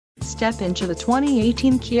step into the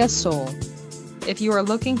 2018 Kia Soul. If you are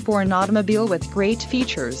looking for an automobile with great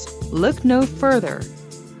features, look no further.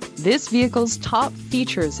 This vehicle's top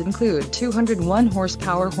features include 201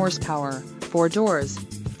 horsepower, 4 doors,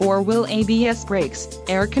 4-wheel ABS brakes,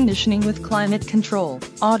 air conditioning with climate control,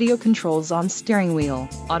 audio controls on steering wheel,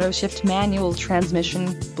 auto-shift manual transmission,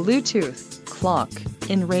 Bluetooth, clock,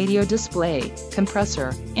 in-radio display, compressor,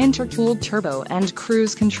 intercooled turbo and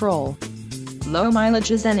cruise control. Low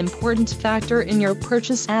mileage is an important factor in your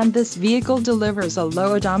purchase, and this vehicle delivers a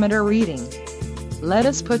low odometer reading. Let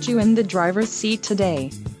us put you in the driver's seat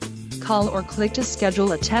today. Call or click to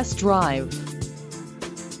schedule a test drive.